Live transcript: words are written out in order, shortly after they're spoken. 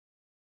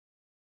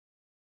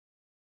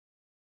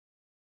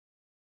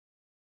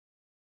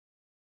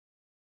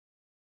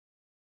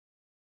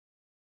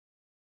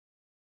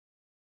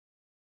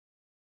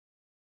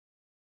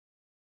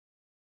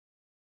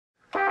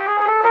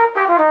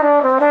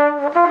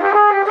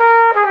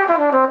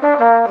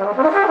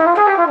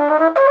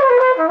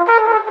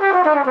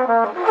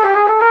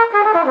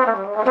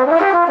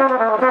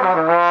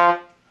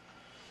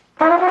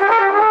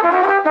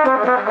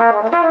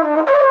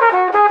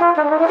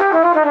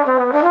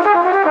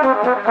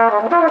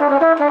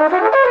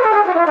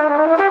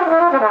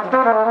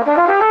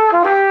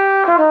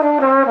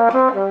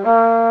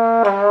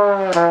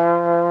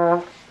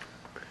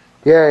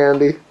Yeah,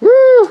 Andy.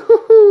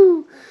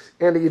 Woo!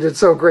 Andy, you did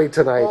so great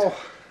tonight. Oh,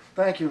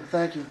 thank you.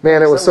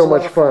 Man, it was so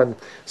much fun.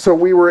 So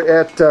we were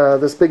at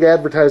this big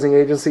advertising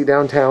agency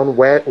downtown,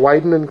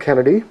 Wyden and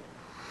Kennedy,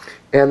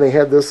 and they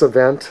had this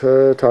event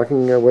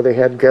talking where they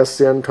had guests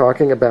in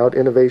talking about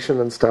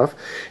innovation and stuff.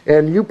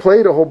 And you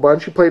played a whole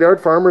bunch. You played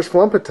Art Farmer's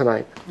Flumpet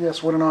tonight.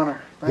 Yes, what an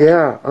honor. Thank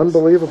you.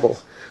 Unbelievable.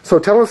 Thanks. So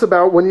tell us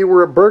about when you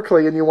were at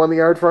Berkeley and you won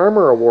the Art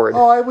Farmer Award.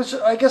 Oh,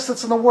 I guess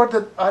that's an award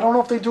that I don't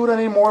know if they do it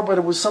anymore, but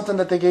it was something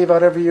that they gave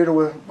out every year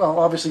to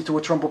obviously to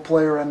a trumpet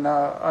player, and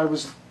I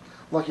was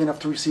lucky enough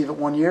to receive it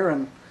one year,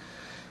 and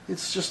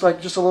it's just a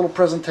little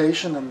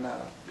presentation, and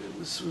it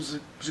was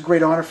a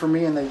great honor for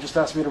me, and they just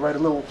asked me to write a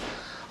little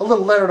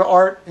letter to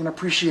Art in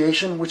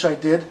appreciation, which I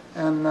did,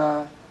 and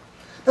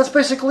that's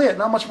basically it.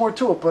 Not much more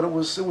to it, but it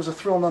was a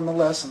thrill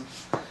nonetheless, and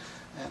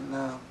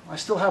I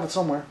still have it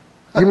somewhere.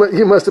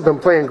 You must have been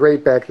playing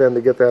great back then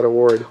to get that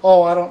award.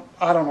 Oh, I don't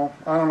know.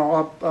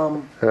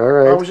 All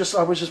right. I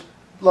was just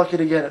lucky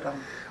to get it.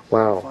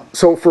 Wow.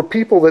 So for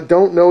people that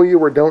don't know you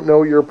or don't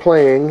know you're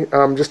playing,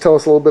 just tell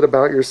us a little bit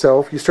about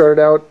yourself. You started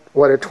out,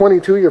 at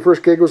 22, your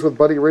first gig was with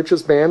Buddy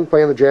Rich's band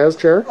playing the jazz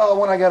chair? Oh,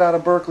 when I got out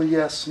of Berkeley,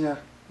 yes. Yeah.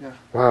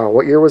 Wow.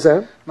 What year was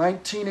that?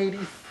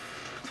 1980.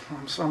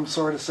 I'm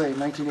sorry to say,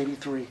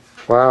 1983.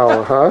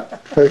 Wow, huh?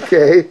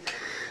 Okay.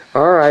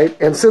 All right.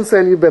 And since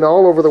then, you've been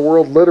all over the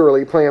world,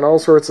 literally, playing all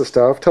sorts of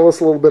stuff. Tell us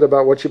a little bit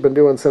about what you've been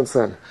doing since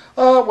then.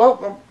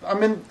 Well,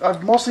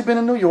 I've mostly been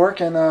in New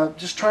York and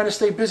just trying to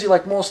stay busy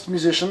like most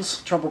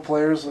musicians, trumpet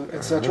players,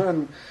 etc.,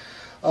 and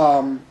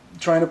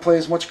trying to play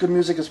as much good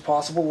music as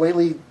possible.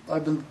 Lately,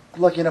 I've been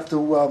lucky enough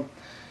to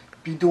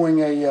be doing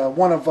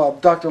one of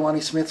Dr.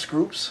 Lonnie Smith's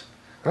groups,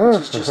 which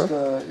is just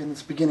in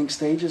its beginning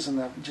stages,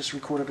 and I've just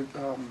recorded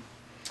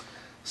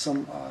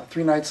some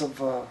 3 nights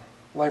of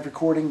live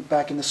recording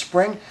back in the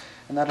spring,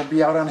 and that'll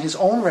be out on his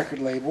own record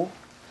label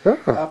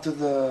after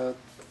the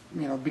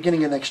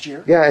beginning of next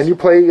year. Yeah, and you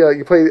play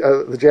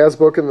the Jazz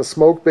Book and the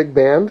Smoke Big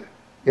Band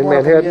in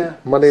Manhattan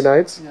Monday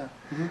nights. Yeah.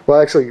 Mm-hmm.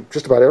 Well, actually,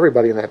 just about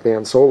everybody in that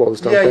band solos,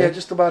 don't they? Yeah,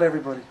 just about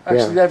everybody.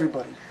 Actually,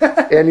 everybody.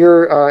 And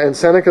and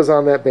Seneca's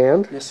on that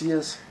band. Yes, he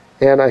is.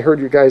 And I heard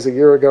you guys a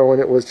year ago,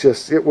 and it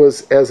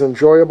was as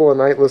enjoyable a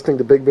night listening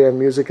to big band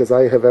music as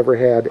I have ever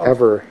had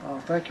ever. Oh,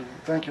 thank you.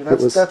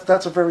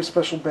 That's a very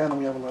special band, and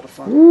we have a lot of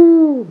fun.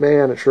 Woo,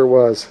 man, it sure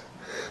was.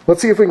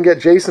 Let's see if we can get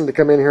Jason to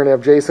come in here and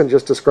have Jason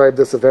just describe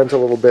this event a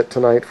little bit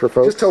tonight for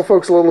folks. Just tell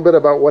folks a little bit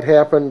about what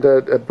happened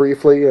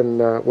briefly and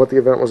what the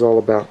event was all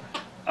about.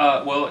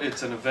 Well,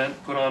 it's an event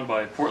put on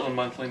by Portland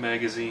Monthly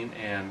Magazine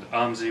and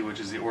OMSI, which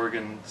is the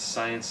Oregon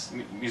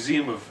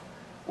Museum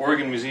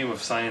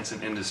of Science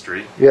and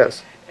Industry.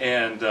 Yes.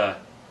 And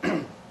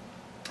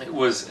it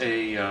was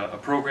a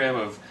program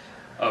of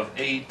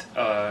 8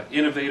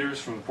 innovators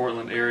from the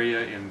Portland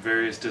area in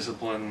various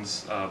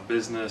disciplines: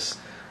 business,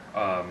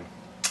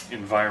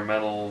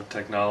 environmental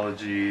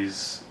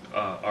technologies,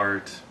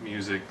 art,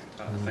 music,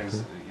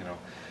 things,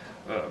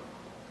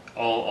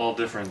 all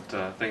different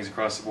things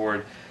across the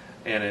board.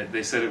 And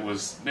they said it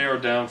was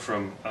narrowed down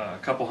from a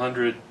couple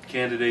hundred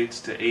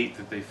candidates to 8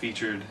 that they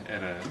featured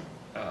at a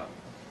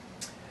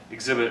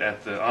exhibit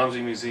at the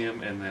OMSI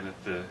Museum, and then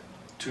at the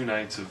 2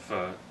 nights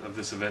of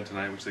this event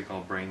tonight, which they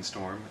call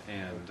Brainstorm.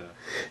 And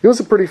it was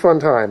a pretty fun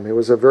time. It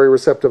was a very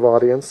receptive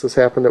audience. This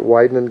happened at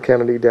Wyden and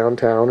Kennedy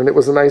downtown, and it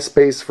was a nice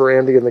space for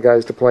Andy and the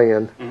guys to play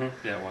in.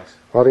 Mm-hmm. Yeah, it was.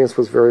 Audience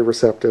was very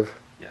receptive.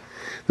 Yeah.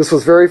 This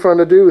was very fun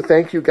to do.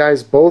 Thank you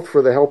guys both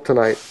for the help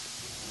tonight.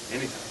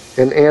 Anytime.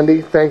 And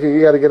Andy, thank you.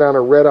 You got to get on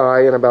a red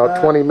eye. In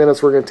about 20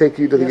 minutes, we're going to take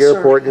you to the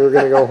airport, and you're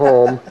going to go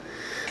home.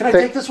 Can I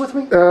take this with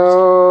me?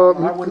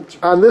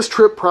 On this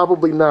trip,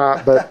 probably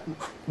not, but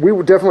we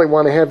would definitely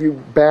want to have you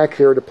back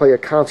here to play a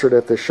concert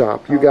at the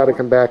shop. You got to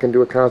come back and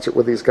do a concert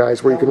with these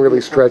guys where you can really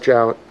stretch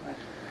out.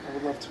 I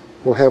would love to.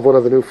 We'll have one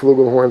of the new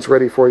flugelhorns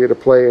ready for you to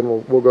play,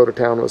 and we'll go to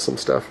town with some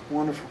stuff.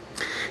 Wonderful.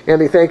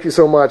 Andy, thank you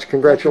so much.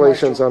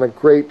 Congratulations on a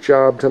great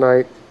job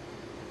tonight.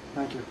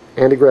 Thank you.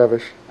 Andy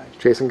Gravish,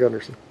 Jason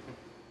Gunderson.